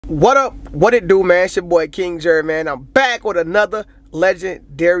What up? What it do, man? It's your boy King Jerry, man. I'm back with another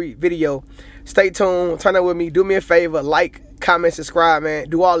legendary video. Stay tuned. Turn up with me. Do me a favor. Like, comment, subscribe, man.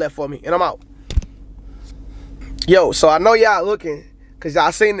 Do all that for me. And I'm out. Yo, so I know y'all looking, because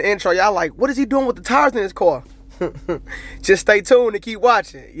y'all seen the intro. Y'all like, what is he doing with the tires in his car? Just stay tuned and keep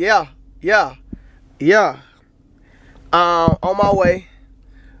watching. Yeah. On my way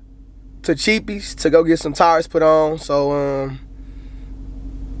to Cheapies to go get some tires put on. So,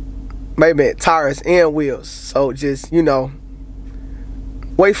 maybe tires and wheels. So just, you know,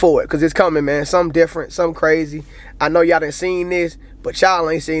 wait for it, because it's coming, man. Something different, something crazy. I know y'all done seen this, but y'all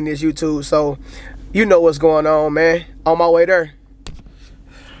ain't seen this YouTube. So you know what's going on, man. On my way there.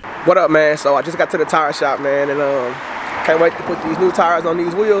 What up, man? So I just got to the tire shop, man, and can't wait to put these new tires on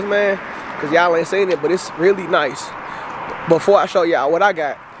these wheels, man, because y'all ain't seen it, but it's really nice. Before I show y'all what I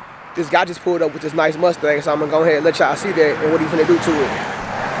got, this guy just pulled up with this nice Mustang, so I'm gonna go ahead and let y'all see that and what he's gonna do to it.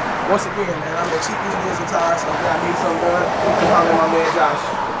 Once again, man, I'm at Cheapies wheels and tires, so if y'all need something done, you can holler at my man Josh.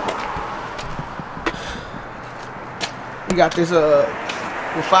 We got this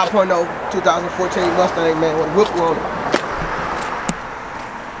 5.0 2014 Mustang, man, with a whip on it.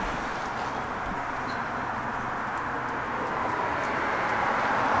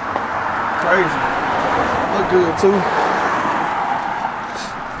 Crazy. Look good too.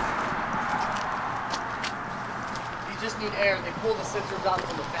 Just need air. They pull the sensors out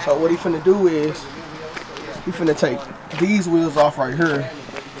from the back. So what he finna do is he finna take these wheels off right here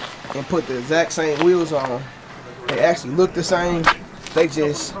and put the exact same wheels on. They actually look the same. They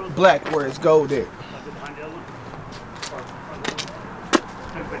just black where it's gold at.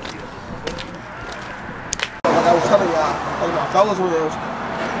 Like I was telling y'all, about those wheels,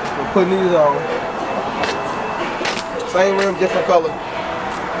 we're putting these on. Same rim, different color.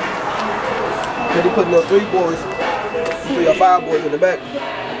 Then he putting those 3 boys. 3 or 5 boys in the back.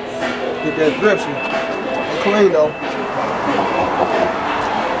 Get that grip sheet. Clean though.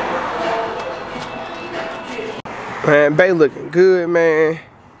 Man, Bay looking good, man.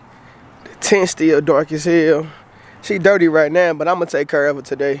 The tint still dark as hell. She dirty right now, but I'm gonna take care of it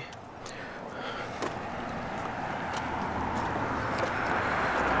today.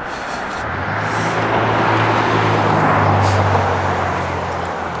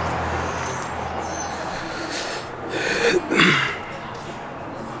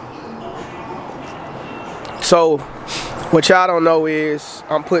 So, what y'all don't know is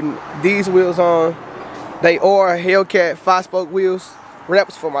I'm putting these wheels on. They are Hellcat 5-spoke wheels,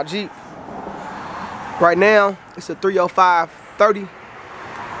 reps for my Jeep. Right now, it's a 305 30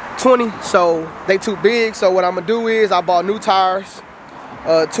 20, so they too big. So what I'm gonna do is I bought new tires,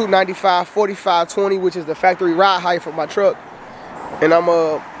 295 45 20, which is the factory ride height for my truck, and I'm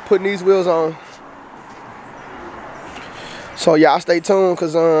putting these wheels on. So y'all stay tuned,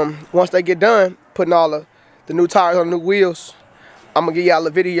 cause once they get done putting all the new tires on the new wheels, I'm gonna give y'all a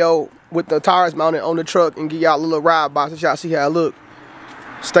video with the tires mounted on the truck and give y'all a little ride box so y'all see how it look.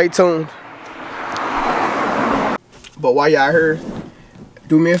 Stay tuned. But while y'all here,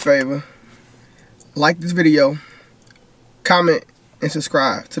 do me a favor, like this video, comment, and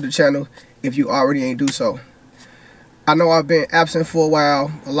subscribe to the channel if you already ain't do so. I know I've been absent for a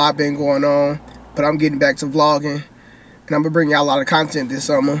while, a lot been going on, but I'm getting back to vlogging, and I'm gonna bring y'all a lot of content this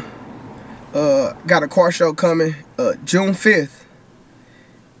summer. Got a car show coming June 5th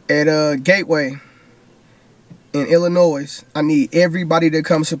at Gateway in Illinois. I need everybody to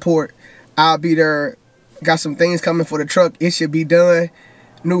come support. I'll be there. Got some things coming for the truck. It should be done.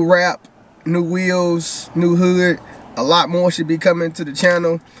 New wrap, new wheels, new hood. A lot more should be coming to the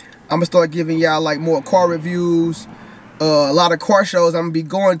channel. I'm gonna start giving y'all like more car reviews. A lot of car shows I'm gonna be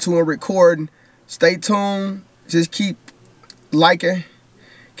going to and recording. Stay tuned. Just keep liking,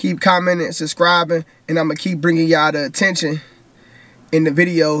 keep commenting, subscribing, and I'm gonna keep bringing y'all the attention in the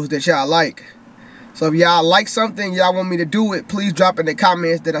videos that y'all like. So if y'all like something, y'all want me to do it, please drop in the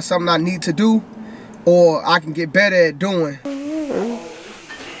comments that are something I need to do or I can get better at doing.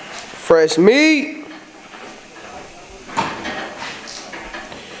 Fresh meat.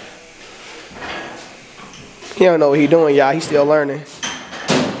 He don't know what he doing, y'all. He's still learning.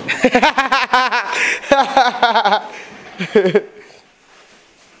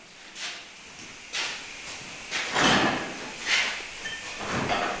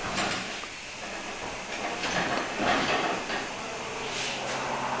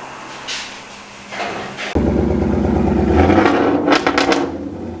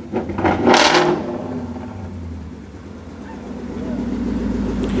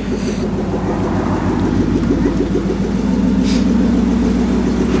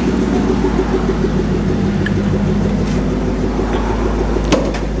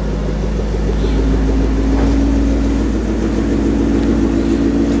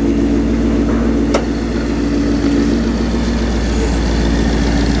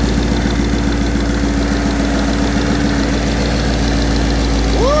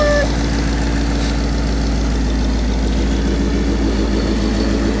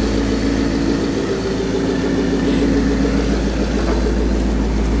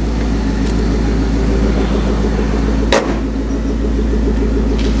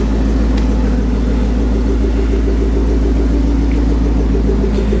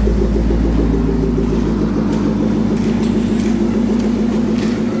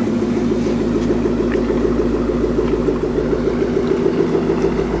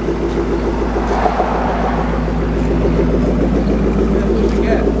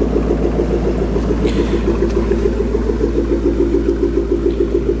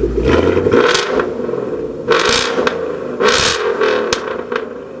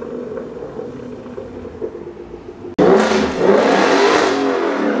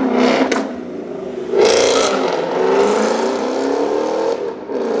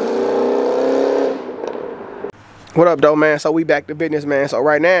 What up, though, man? So we back to business, man. So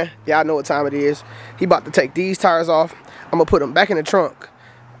right now, y'all know what time it is. He about to take these tires off. I'm gonna put them back in the trunk.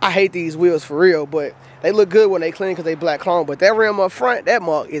 I hate these wheels for real, but they look good when they clean because they black chrome. But that rim up front, that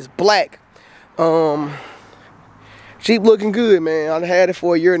mug is black. Jeep looking good, man. I've had it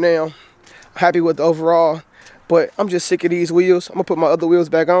for a year now. Happy with the overall, but I'm just sick of these wheels. I'm gonna put my other wheels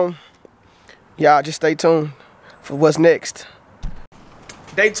back on. Y'all just stay tuned for what's next.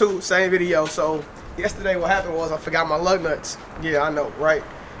 Day 2, same video. So yesterday what happened was I forgot my lug nuts. Yeah, I know, right?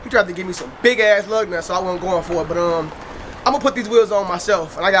 He tried to give me some big ass lug nuts, so I wasn't going for it. But I'm gonna put these wheels on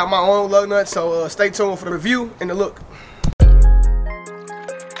myself, and I got my own lug nuts. So stay tuned for the review and the look.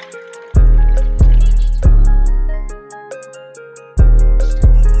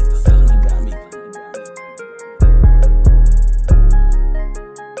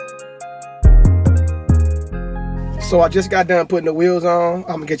 So I just got done putting the wheels on.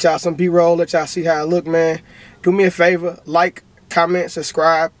 I'm gonna get y'all some B-roll, let y'all see how it look, man. Do me a favor, like, comment,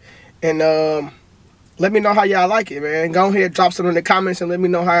 subscribe, and let me know how y'all like it, man. Go ahead, drop something in the comments and let me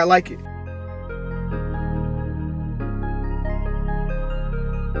know how I like it.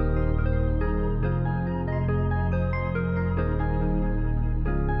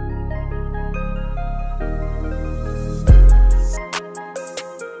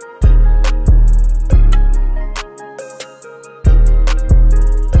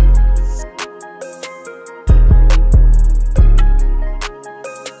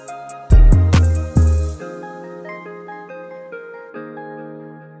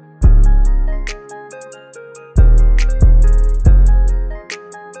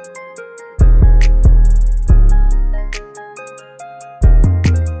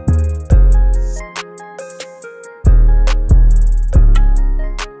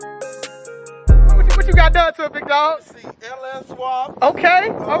 What you got done to it, big dog? See, LS swap. Okay,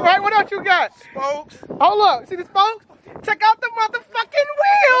 all right. What else you got? Spokes. Hold up. See the spokes? Check out the motherfucking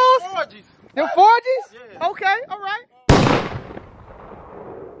wheels. Forges. Them 4Gs? Yeah. Okay, all right.